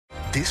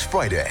This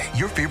Friday,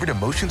 your favorite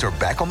emotions are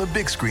back on the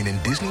big screen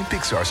in Disney and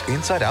Pixar's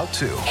Inside Out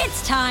 2.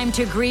 It's time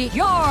to greet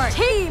your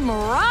Team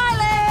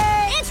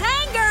Riley. It's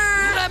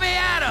anger. Let me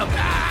at him.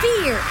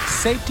 Fear.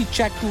 Safety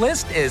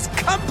checklist is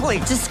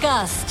complete.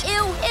 Disgust. Ew,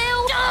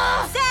 ew.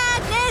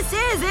 Sadness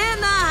is in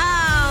the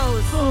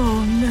house.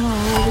 Oh, no.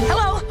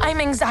 Hello, I'm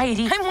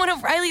anxiety. I'm one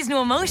of Riley's new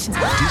emotions.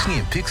 Disney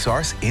and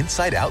Pixar's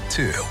Inside Out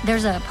 2.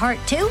 There's a part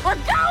 2? We're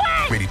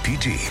going! Rated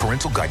PG.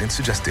 Parental guidance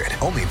suggested.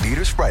 Only in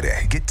theaters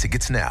Friday. Get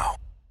tickets now.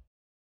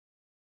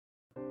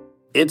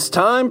 It's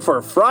time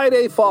for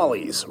Friday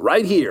Follies,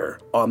 right here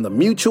on the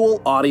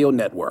Mutual Audio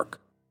Network.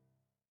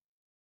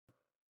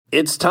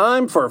 It's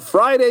time for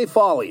Friday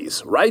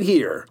Follies, right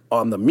here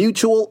on the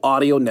Mutual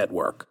Audio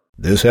Network.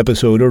 This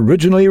episode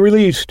originally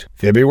released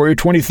February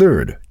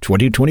 23rd,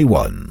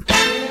 2021.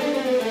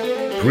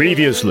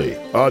 Previously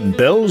on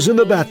Bells in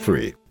the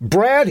Batfry.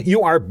 Brad,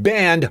 you are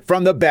banned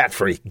from the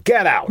Batfry.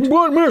 Get out.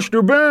 But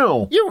Mr.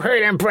 Bell. You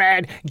heard him,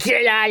 Brad.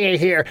 Get out of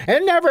here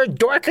and never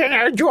dorkin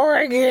our door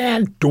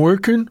again.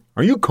 Dorkin?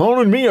 Are you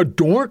calling me a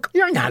dork?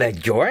 You're not a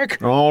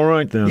dork. All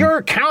right, then.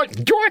 You're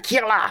Count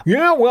Dorkula.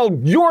 Yeah, well,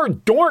 you're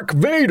Dork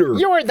Vader.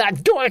 You're the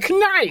Dork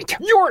Knight.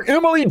 You're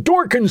Emily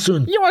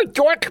Dorkinson. You're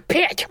Dork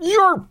Pitt.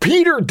 You're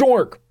Peter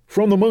Dork.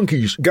 From the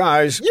Monkees.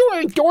 Guys.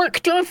 You're Dork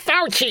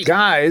Fauci.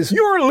 Guys.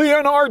 You're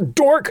Leonard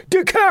Dork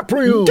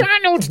DiCaprio.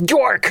 Donald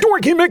Dork.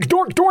 Dorky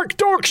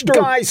Dorkster.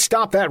 Guys,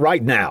 stop that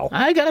right now.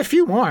 I got a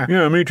few more.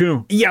 Yeah, me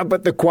too. Yeah,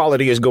 but the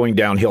quality is going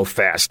downhill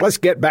fast. Let's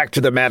get back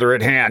to the matter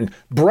at hand.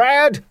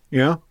 Brad?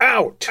 Yeah?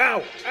 Out.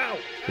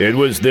 It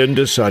was then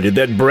decided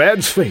that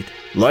Brad's fate,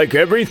 like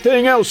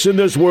everything else in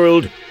this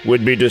world,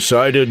 would be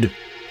decided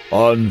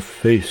on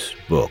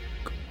Facebook.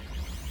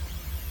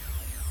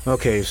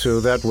 Okay,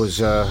 so that was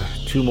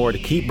 2 more to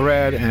keep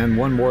Brad and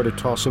 1 more to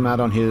toss him out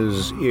on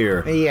his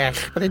ear.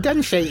 Yes, but it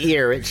doesn't say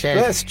ear. It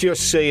says... Let's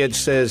just say it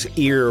says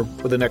ear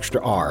with an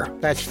extra R.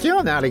 That's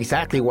still not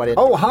exactly what it...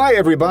 Oh, hi,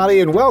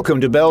 everybody, and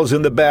welcome to Bells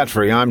in the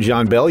Batfry. I'm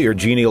John Bell, your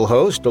genial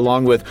host,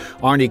 along with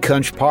Arnie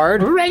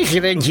Kunchpard.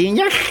 Resident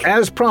genius.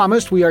 As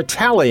promised, we are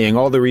tallying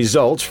all the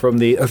results from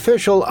the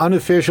official,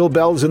 unofficial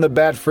Bells in the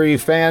Batfry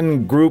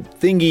fan group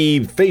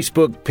thingy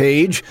Facebook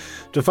page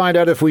to find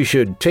out if we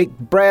should take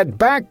Brad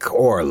back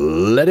or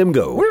let him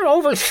go. We're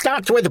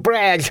overstocked with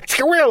Brads,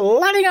 so we're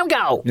letting him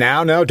go.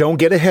 Now, don't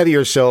get ahead of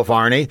yourself,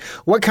 Arnie.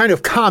 What kind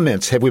of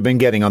comments have we been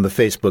getting on the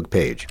Facebook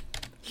page?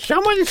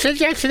 Someone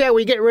suggested that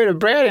we get rid of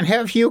Brad and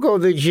have Hugo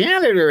the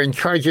janitor in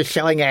charge of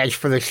selling ads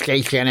for the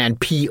station and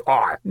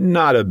PR.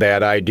 Not a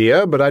bad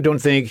idea, but I don't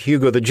think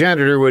Hugo the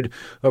janitor would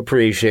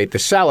appreciate the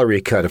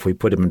salary cut if we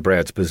put him in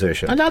Brad's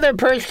position. Another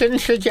person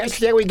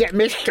suggested that we get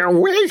Mr.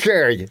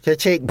 Wizard to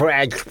take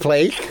Brad's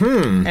place.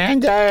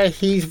 And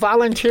he's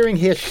volunteering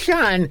his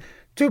son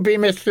to be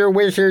Mr.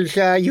 Wizard's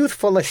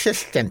youthful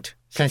assistant,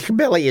 since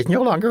Billy is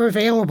no longer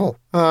available.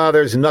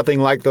 There's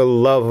nothing like the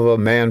love of a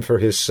man for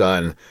his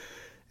son.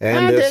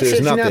 And this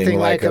is nothing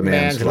like a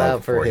man's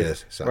love for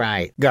his son.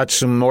 Right. Got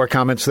some more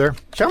comments there?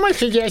 Someone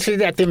suggested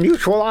that the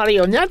Mutual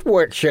Audio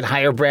Network should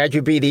hire Brad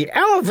to be the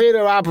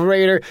elevator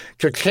operator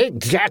to take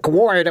Jack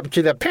Ward up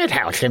to the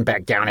penthouse and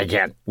back down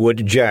again.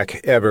 Would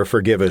Jack ever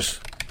forgive us?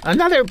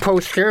 Another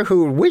poster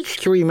who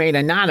wished to remain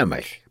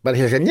anonymous, but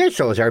his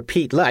initials are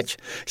Pete Lutz,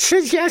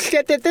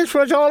 suggested that this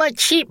was all a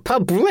cheap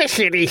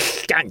publicity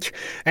stunt,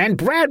 and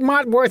Brad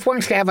Motworth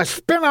wants to have a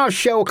spin-off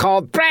show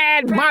called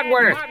Brad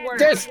Motworth,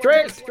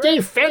 District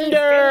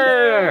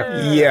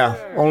Defender! Yeah,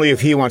 only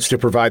if he wants to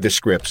provide the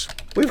scripts.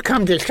 We've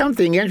come to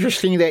something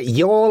interesting that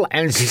Yoel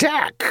and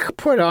Zach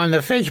put on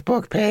the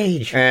Facebook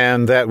page.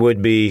 And that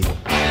would be...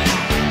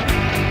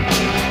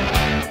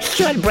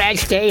 Should Brad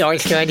stay or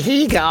should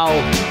he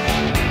go?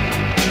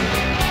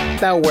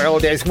 The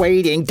world is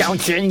waiting,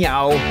 don't you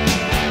know?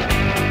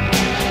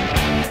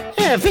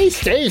 If he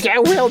stays,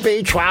 there will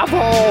be trouble.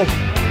 And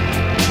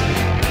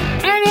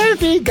if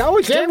he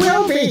goes, it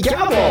will be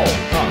double.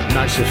 Oh,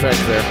 nice effect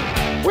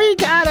there. We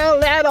gotta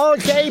let old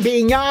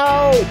JB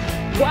know.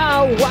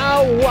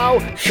 Whoa.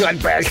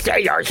 Should Brad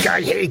stay or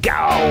should he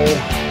go?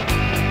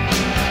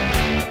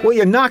 Will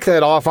you knock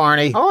that off,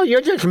 Arnie? Oh,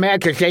 you're just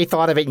mad because they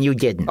thought of it and you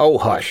didn't. Oh,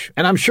 hush.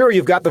 And I'm sure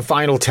you've got the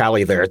final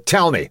tally there.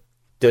 Tell me.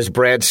 Does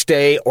Brad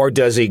stay or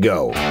does he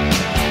go?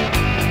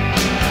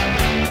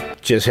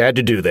 Just had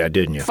to do that,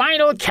 didn't you?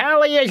 Final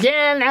tally is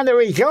in, and the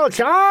results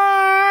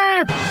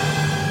are...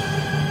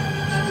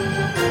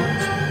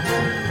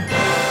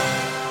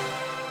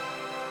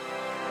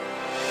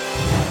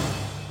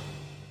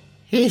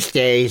 He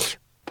stays.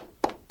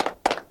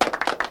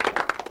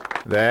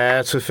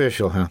 That's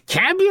official, huh?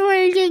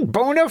 Tabulated,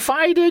 bona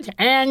fided,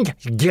 and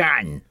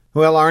done.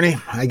 Well, Arnie,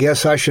 I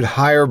guess I should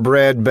hire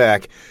Brad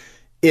back.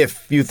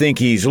 If you think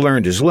he's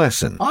learned his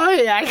lesson. Oh,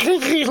 yeah, I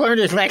think he's learned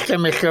his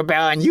lesson, Mr.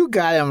 Bell, and you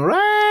got him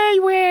right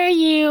where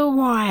you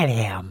want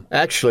him.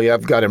 Actually,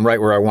 I've got him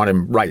right where I want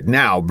him right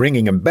now.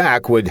 Bringing him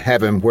back would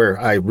have him where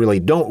I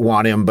really don't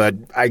want him, but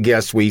I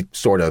guess we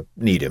sort of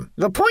need him.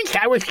 The point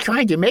I was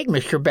trying to make,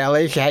 Mr. Bell,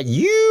 is that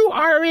you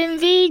are in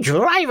the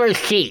driver's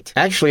seat.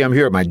 Actually, I'm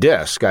here at my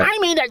desk. I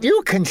mean that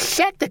you can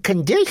set the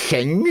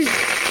conditions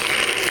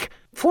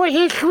for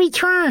his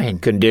return.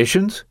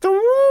 Conditions? The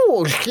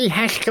rules he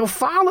has to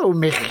follow,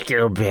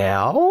 Mr.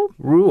 Bell.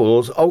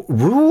 Rules? Oh,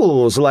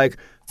 rules like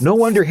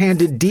no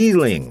underhanded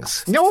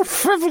dealings. No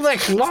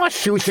frivolous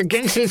lawsuits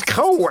against his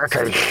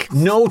co-workers.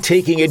 No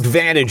taking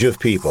advantage of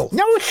people.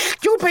 No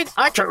stupid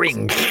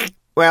utterings.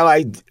 Well,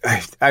 I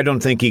don't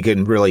think he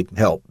can really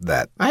help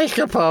that. I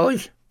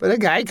suppose. But a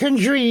guy can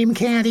dream,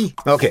 can't he?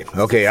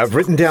 Okay, I've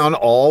written down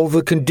all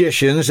the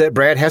conditions that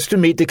Brad has to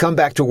meet to come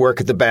back to work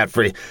at the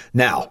Batfry.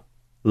 Now,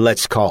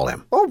 let's call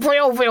him. Oh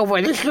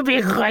boy, this will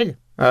be good.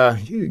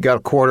 You got a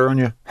quarter on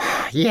you?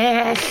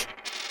 Yes.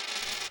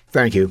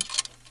 Thank you.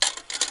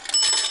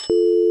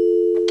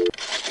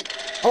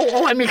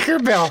 Oh,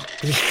 Mr. Bell,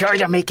 be sure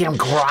to make him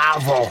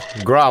grovel.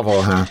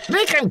 Grovel, huh?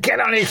 Make him get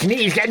on his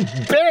knees and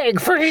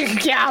beg for his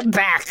job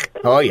back.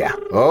 Oh, yeah.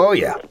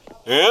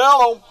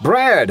 Hello.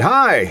 Brad,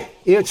 hi.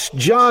 It's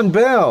John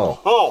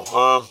Bell.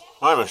 Oh,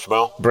 hi, Mr.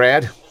 Bell.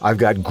 Brad, I've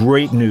got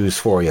great news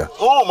for you.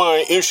 Oh,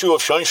 my issue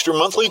of Shyster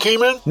Monthly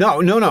came in?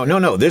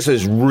 No. This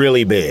is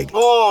really big.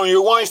 Oh,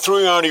 your wife threw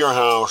you out of your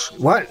house.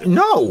 What?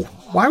 No.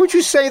 Why would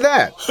you say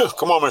that?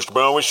 Come on, Mr.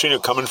 Bell. We've seen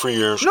it coming for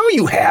years. No,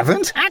 you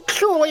haven't.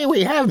 Actually,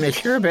 we have,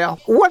 Mr.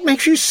 Bell. What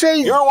makes you say...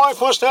 Your wife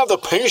must have the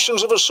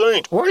patience of a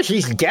saint. Or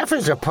she's deaf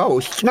as a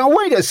post. Now,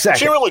 wait a second.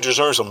 She really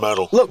deserves a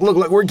medal. Look,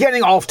 we're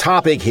getting off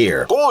topic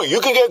here. Boy, you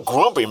can get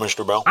grumpy,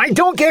 Mr. Bell. I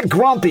don't get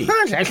grumpy.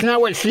 That's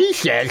not what she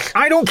says.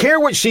 I don't care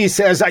what she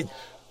says.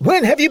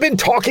 When have you been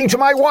talking to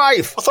my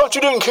wife? I thought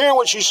you didn't care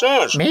what she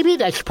says. Maybe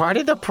that's part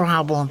of the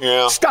problem.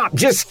 Yeah. Stop.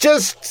 Just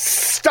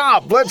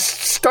stop. Let's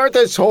start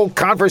this whole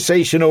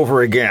conversation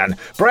over again.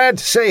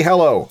 Brad, say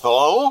hello.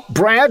 Hello?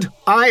 Brad,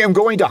 I am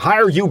going to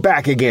hire you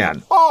back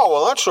again. Oh,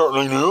 well, that's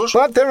certainly news.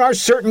 But there are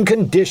certain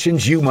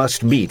conditions you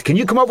must meet. Can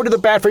you come over to the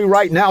Batfry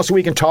right now so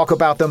we can talk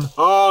about them?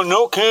 Oh,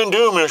 no can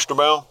do, Mr.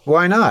 Bell.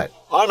 Why not?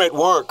 I'm at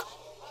work.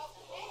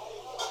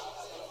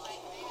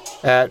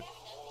 At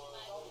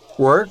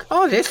work?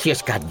 Oh, this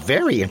just got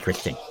very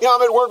interesting. Yeah,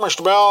 I'm at work,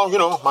 Mr. Bell. You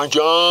know, my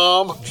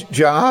job.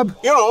 Job?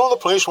 You know, the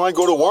place where I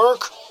go to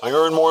work. I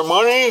earn more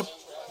money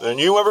than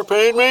you ever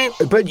paid me.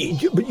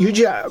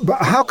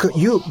 How could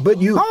you?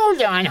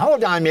 Hold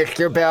on,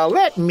 Mr. Bell.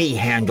 Let me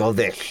handle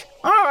this.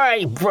 All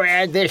right,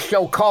 Brad, this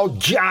so-called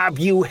job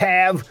you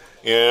have.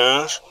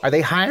 Yes. Are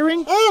they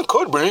hiring?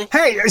 Could be.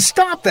 Hey,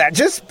 stop that.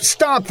 Just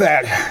stop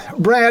that.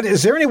 Brad,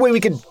 is there any way we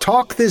could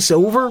talk this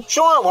over?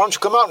 Sure, why don't you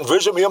come out and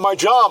visit me at my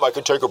job? I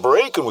could take a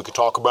break and we could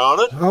talk about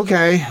it.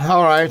 Okay,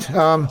 all right.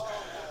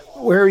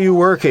 Where are you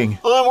working?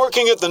 I'm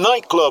working at the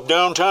nightclub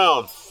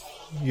downtown.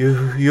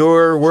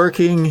 You're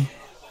working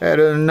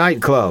at a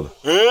nightclub?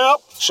 Yep,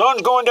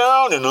 sun's going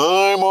down and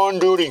I'm on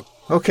duty.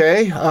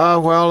 Okay,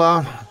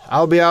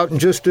 I'll be out in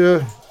just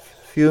a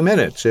few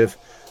minutes, if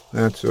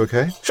that's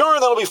okay. Sure,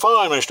 that'll be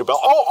fine, Mr. Bell.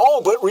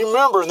 Oh, but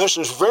remember, and this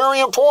is very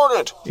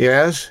important.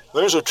 Yes?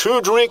 There's a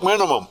 2-drink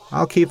minimum.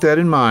 I'll keep that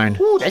in mind.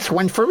 Ooh, that's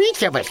one for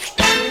each of us.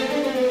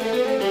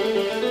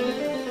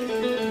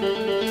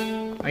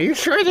 Are you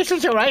sure this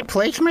is the right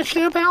place,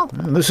 Mr. Bell?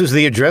 This is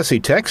the address he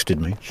texted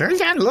me. Sure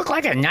doesn't look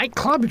like a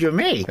nightclub to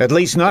me. At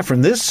least not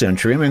from this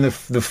century. I mean, the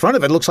front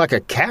of it looks like a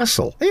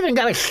castle. They even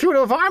got a suit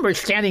of armor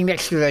standing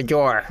next to the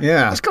door.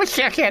 Yeah. Let's go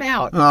check it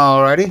out.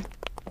 Alrighty.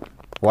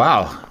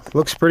 Wow,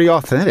 looks pretty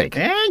authentic.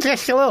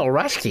 Just a little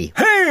rusty.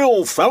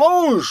 Hail,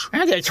 fellows!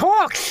 And it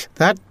talks.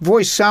 That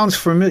voice sounds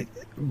familiar.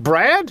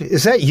 Brad,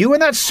 is that you in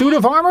that suit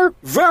of armor?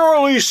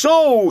 Verily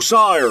so,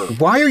 sire.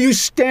 Why are you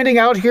standing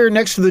out here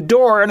next to the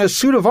door in a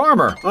suit of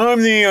armor?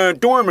 I'm the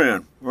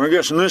doorman. Or I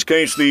guess in this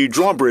case, the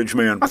drawbridge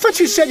man. I thought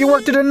you said you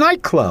worked at a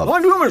nightclub.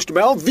 I do, Mr.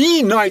 Bell.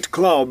 The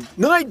nightclub.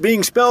 Night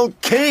being spelled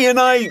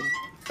K-N-I...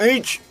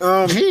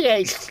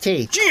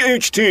 G-H-T.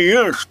 G-H-T,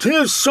 yes.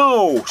 'Tis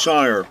so,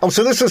 sire. Oh,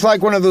 so this is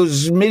like one of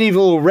those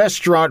medieval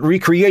restaurant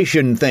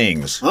recreation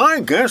things.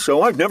 I guess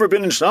so. I've never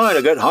been inside.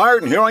 I got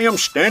hired, and here I am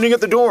standing at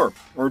the door.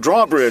 Or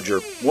drawbridge, or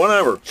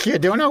whatever. You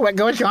don't know what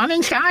goes on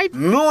inside?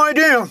 No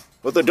idea.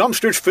 But the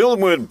dumpster's filled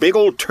with big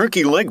old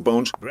turkey leg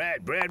bones.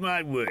 Brad,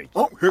 my word.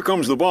 Oh, here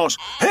comes the boss.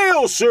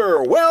 Hail,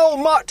 sir. Well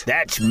met.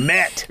 That's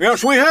met.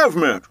 Yes, we have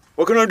met.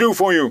 What can I do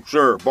for you,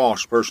 sir,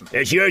 boss person?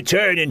 It's your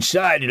turn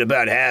inside in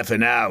about half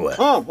an hour.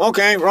 Oh,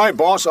 okay, right,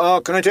 boss.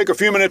 Can I take a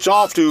few minutes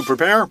off to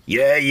prepare?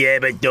 Yeah,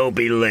 but don't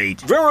be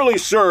late. Verily,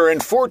 sir,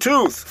 and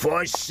forsooth.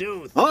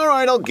 Forsooth. All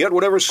right, I'll get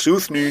whatever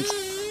Sooth needs.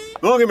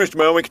 Okay, Mr.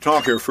 Bell, we can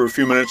talk here for a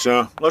few minutes.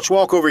 Let's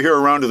walk over here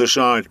around to the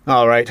side.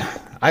 All right.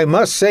 I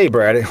must say,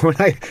 Brad, when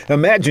I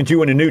imagined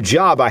you in a new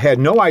job, I had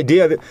no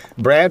idea that...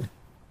 Brad,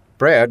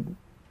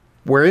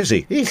 where is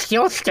he? He's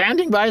still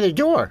standing by the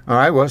door. All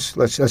right, well,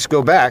 let's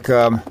go back.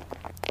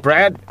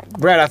 Brad,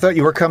 I thought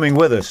you were coming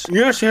with us.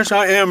 Yes,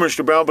 I am,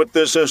 Mr. Bell, but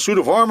this suit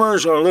of armor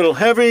is a little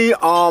heavy.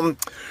 Can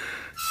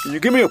you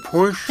give me a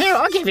push? Here,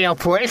 I'll give you a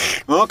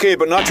push. Okay,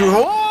 but not too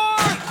hard.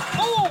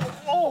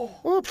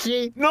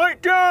 Oopsie.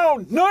 Night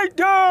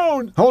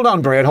down! Hold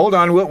on, Brad, hold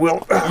on.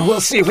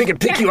 We'll see if we can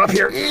pick you up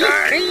here.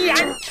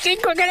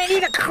 think we're gonna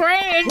need a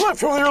crane.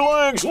 Lift with your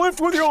legs!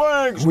 Lift with your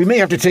legs! We may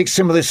have to take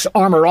some of this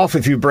armor off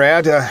of you,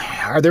 Brad.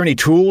 Are there any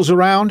tools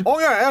around? Oh,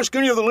 yeah, ask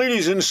any of the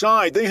ladies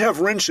inside. They have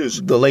wrenches.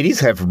 The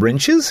ladies have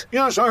wrenches?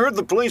 Yes, I heard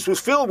the place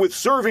was filled with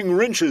serving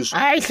wrenches.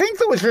 I think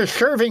those are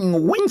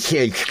serving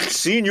winches.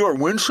 Seen your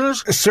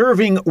winches?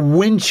 Serving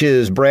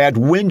winches, Brad,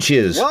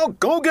 winches. Well,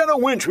 go get a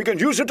winch. We can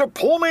use it to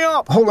pull me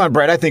up. Hold on,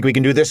 Brad. I think we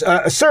can do this.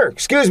 Sir,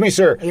 excuse me,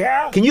 sir.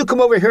 Yeah? Can you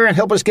come over here and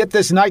help us get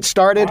this night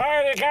started? I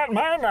already got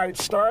my night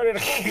started.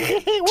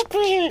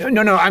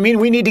 No, I mean,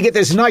 we need to get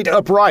this night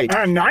upright.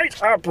 A night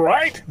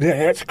upright?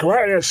 That's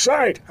quite a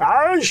sight.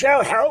 I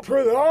shall help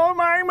with all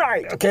my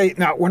might. Okay,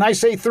 now, when I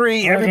say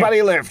three,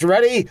 everybody lift.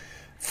 Ready?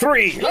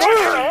 3.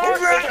 Got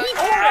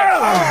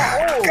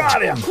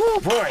him. Oh,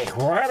 boy,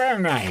 what a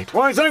night.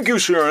 Why, thank you,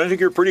 sir. I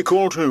think you're pretty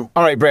cool, too.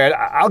 All right, Brad,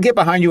 I'll get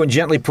behind you and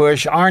gently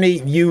push.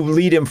 Arnie, you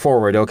lead him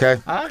forward, okay?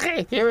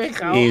 Okay, here we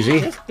go.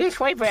 Easy. This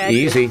way, Brad.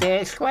 Easy.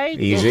 This way.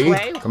 Easy. This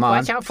way. Come on.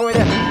 Watch out for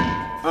the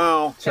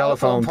Ow.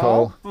 Telephone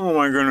pole. Oh,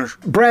 my goodness.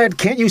 Brad,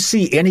 can't you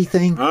see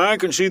anything? I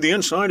can see the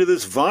inside of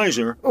this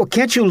visor. Oh,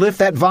 can't you lift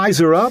that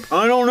visor up?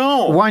 I don't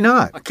know. Why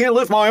not? I can't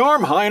lift my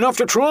arm high enough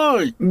to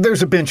try.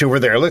 There's a bench over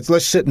there.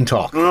 Let's sit and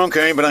talk.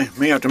 Okay, but I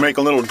may have to make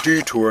a little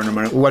detour in a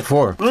minute. What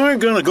for? I'm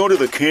gonna go to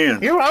the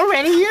can. You're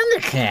already in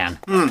the can.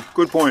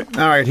 Good point.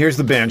 All right, here's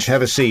the bench.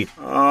 Have a seat.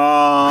 Um,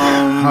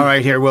 All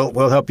right, here,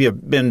 we'll help you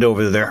bend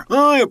over there.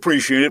 I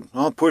appreciate it.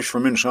 I'll push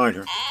from inside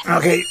here.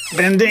 Okay,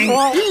 bending.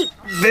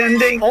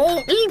 Bending.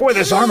 Boy,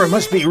 this armor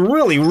must be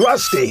really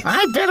rusty.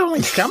 I bet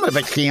only some of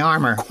it's the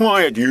armor.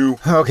 Quiet, you.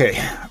 Okay,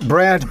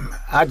 Brad,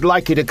 I'd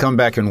like you to come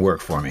back and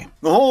work for me.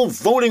 The whole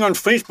voting on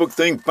Facebook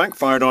thing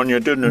backfired on you,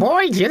 didn't it?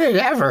 Boy, did it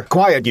ever.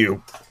 Quiet,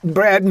 you.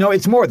 Brad, no,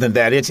 it's more than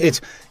that. It's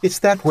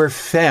that we're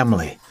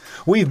family.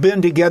 We've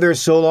been together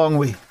so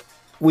long.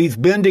 We've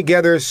been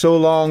together so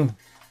long.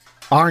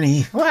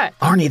 Arnie. What?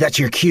 Arnie, that's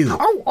your cue.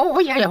 Oh,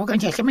 yeah, we're going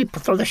to let me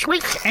throw the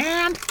switch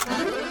and...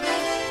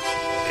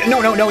 No,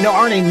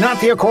 Arnie,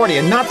 not the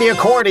accordion, not the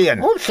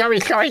accordion. Oh, sorry,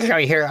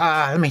 here.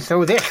 Let me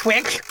throw this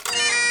switch.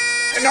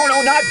 No,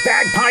 not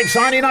bagpipes,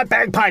 Arnie, not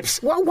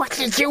bagpipes. Well, what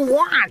did you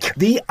want?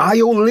 The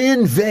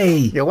Iolin Vey.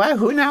 You what?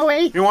 Who now,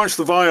 eh? He wants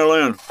the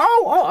violin.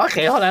 Oh,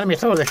 okay, hold on, let me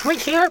throw the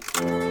switch here.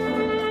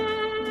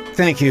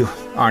 Thank you,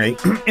 Arnie.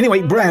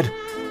 Anyway, Brad,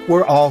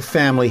 we're all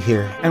family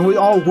here, and we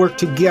all work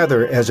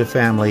together as a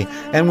family.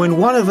 And when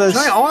one of us...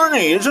 Hey,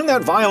 Arnie, isn't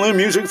that violin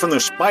music from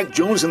the Spike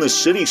Jones and the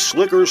City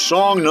Slickers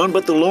song, None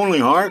But the Lonely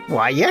Heart?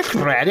 Why, yes,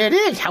 Brad, it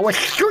is. How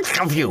astute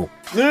of you.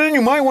 Then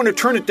you might want to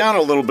turn it down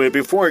a little bit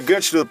before it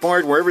gets to the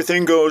part where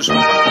everything goes... Arnie,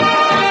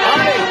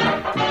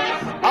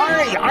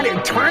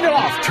 turn it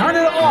off, turn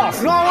it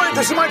off. No, wait,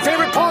 this is my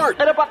favorite part.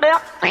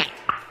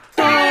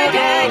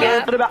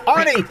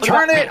 Arnie,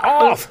 turn it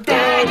off.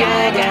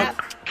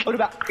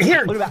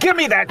 Here, give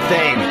me that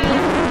thing.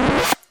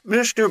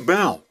 Mr.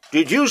 Bell,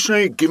 did you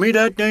say give me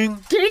that thing?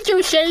 Didn't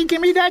you say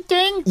give me that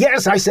thing?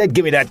 Yes, I said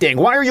give me that thing.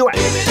 Why are you...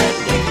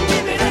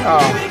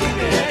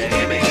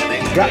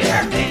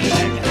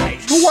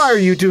 Why are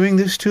you doing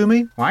this to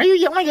me? Why are you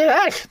yelling at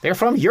us? They're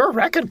from your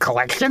record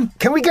collection.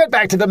 Can we get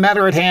back to the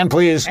matter at hand,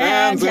 please?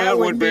 And that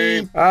would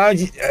be...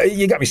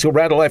 You got me so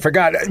rattled I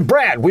forgot.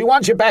 Brad, we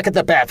want you back at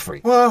the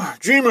Batfry. Well,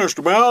 gee,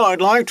 Mr. Bell,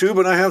 I'd like to,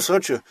 but I have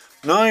such a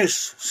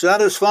nice,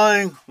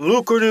 satisfying,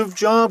 lucrative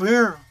job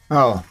here.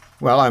 Oh,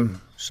 well,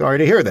 I'm sorry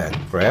to hear that,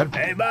 Brad.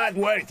 Hey,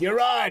 Modworth,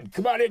 you're on.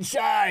 Come on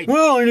inside.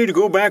 Well, I need to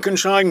go back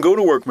inside and go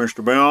to work,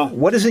 Mr. Bell.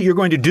 What is it you're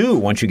going to do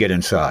once you get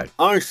inside?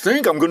 I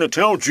think I'm going to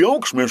tell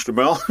jokes, Mr.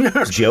 Bell.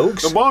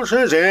 Jokes? The boss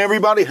says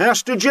everybody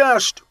has to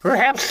jest.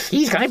 Perhaps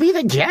he's going to be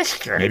the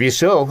jester. Maybe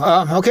so.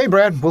 Okay,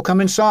 Brad, we'll come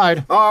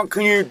inside.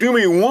 Can you do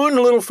me one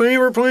little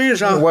favor,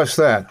 please? What's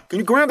that? Can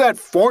you grab that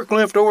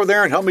forklift over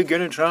there and help me get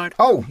inside?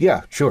 Oh,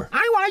 yeah, sure.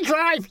 I want to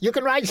drive. You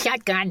can ride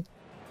shotgun.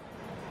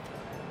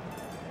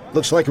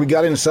 Looks like we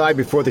got inside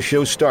before the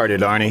show started,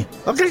 Arnie.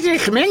 Look at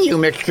this menu,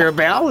 Mr.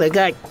 Bell. They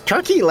got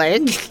turkey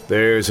legs.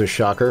 There's a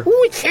shocker.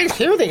 Ooh, it says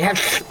here they have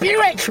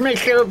spirits,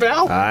 Mr.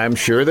 Bell. I'm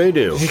sure they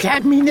do. Does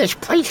that mean this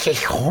place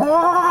is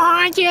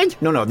haunted?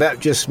 No, that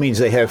just means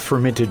they have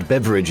fermented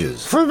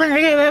beverages.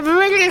 Fermented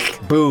beverages?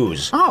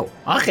 Booze. Oh,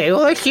 okay,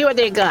 well, let's see what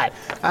they got.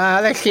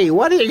 Let's see,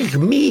 what is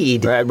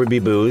mead? That would be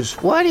booze.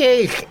 What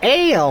is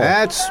ale?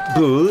 That's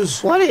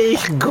booze. What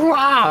is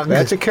grog?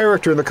 That's a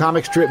character in the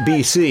comic strip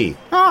BC.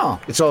 Oh.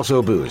 It's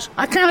also booze.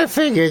 I kind of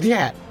figured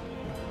that.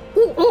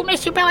 Ooh,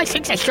 Mr. Bell, I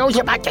think the show's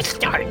about to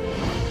start.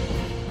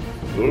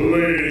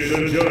 Ladies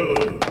and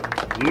gentlemen,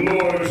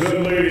 lords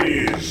and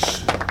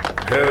ladies,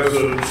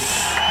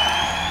 peasants,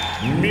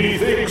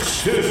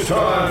 methinks 'tis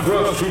time for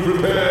us to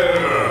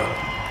prepare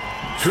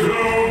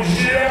to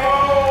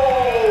joust.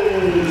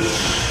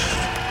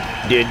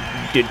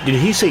 Did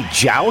he say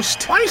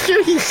joust? Why,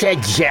 sure he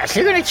said yes.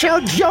 They're going to tell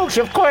jokes,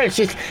 of course.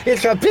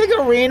 It's a big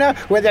arena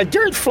with a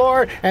dirt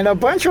floor and a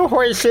bunch of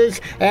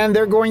horses, and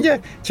they're going to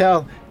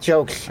tell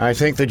jokes. I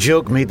think the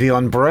joke may be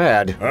on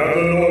Brad. And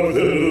the north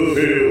end of the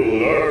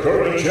field, our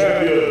current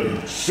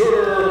champion,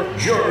 Sir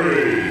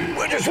Jury.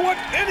 Which is what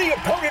any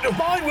opponent of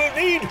mine will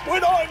need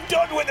when I'm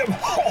done with him.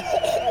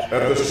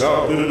 at the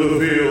south end of the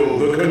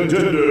field, the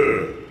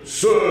contender,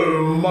 Sir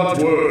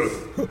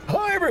Mudworth.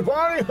 Hi,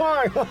 everybody.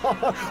 Hi.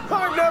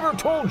 I've never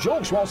told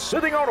jokes while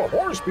sitting on a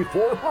horse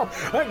before.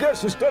 I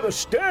guess instead of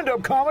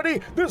stand-up comedy,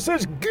 this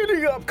is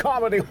giddy-up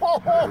comedy.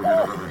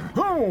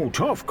 Oh,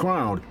 tough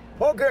crowd.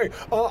 Okay,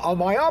 a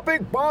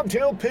myopic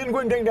bobtail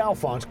penguin named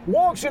Alphonse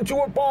walks into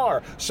a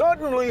bar.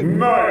 Suddenly...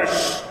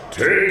 Nice!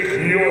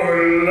 Take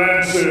your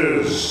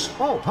lances!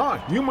 Oh,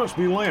 hi, you must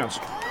be Lance.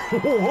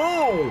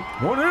 Whoa,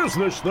 what is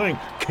this thing?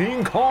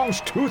 King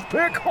Kong's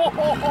toothpick?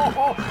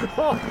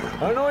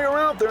 I know you're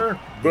out there.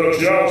 The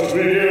joust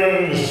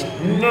begins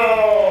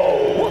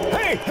now!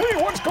 Hey,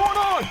 what's going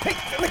on? Hey,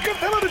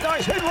 the other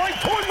guy's heading right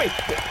toward me.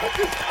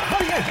 How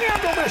do you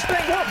handle this thing?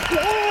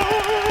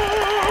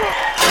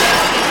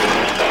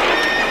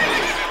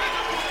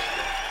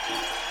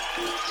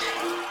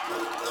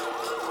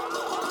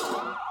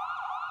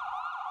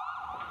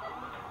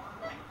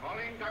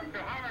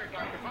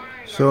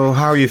 So,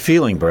 how are you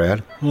feeling,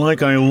 Brad?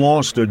 Like I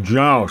lost a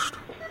joust.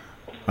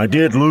 I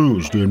did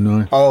lose, didn't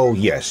I? Oh,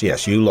 yes,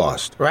 you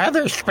lost.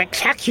 Rather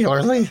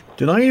spectacularly.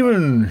 Did I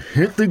even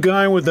hit the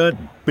guy with that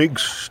big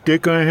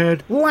stick I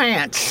had?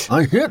 Lance.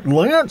 I hit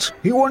Lance?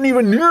 He wasn't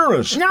even near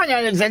us. No,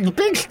 the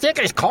big stick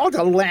is called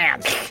a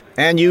lance.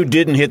 And you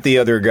didn't hit the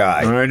other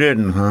guy. I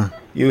didn't, huh?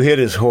 You hit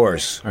his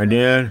horse. I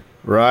did?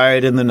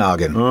 Right in the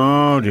noggin.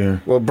 Oh,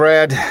 dear. Well,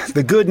 Brad,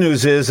 the good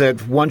news is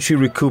that once you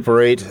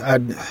recuperate,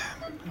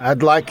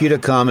 I'd like you to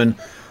come and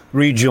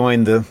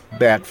rejoin the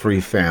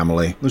Batfry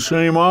family. The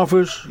same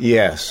office?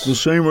 Yes. The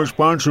same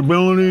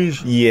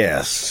responsibilities?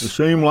 Yes. The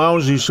same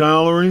lousy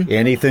salary?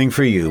 Anything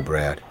for you,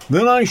 Brad.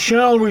 Then I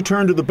shall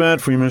return to the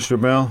Batfry,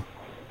 Mr. Bell.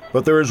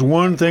 But there is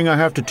one thing I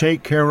have to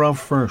take care of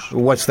first.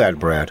 What's that,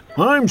 Brad?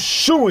 I'm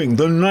suing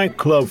the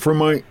nightclub for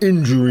my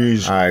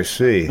injuries. I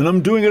see. And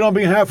I'm doing it on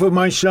behalf of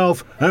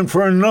myself and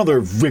for another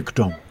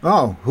victim.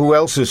 Oh, who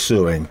else is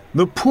suing?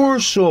 The poor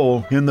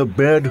soul in the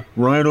bed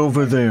right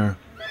over there.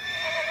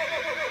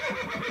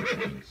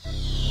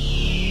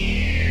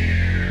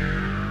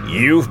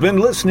 You've been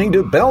listening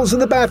to Bells in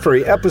the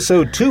Batfry,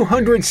 episode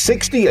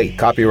 268,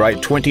 copyright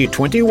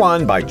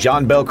 2021 by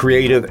John Bell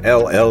Creative,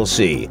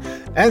 LLC.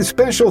 And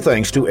special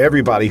thanks to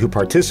everybody who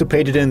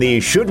participated in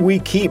the Should We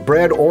Keep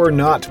Brad or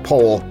Not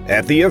poll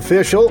at the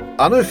official,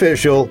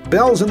 unofficial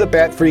Bells in the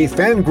Batfry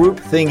fan group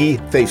thingy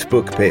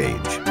Facebook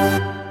page.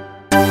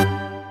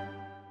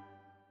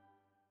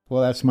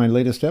 Well, that's my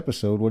latest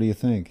episode. What do you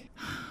think?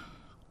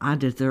 I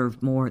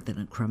deserve more than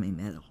a crummy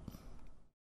medal.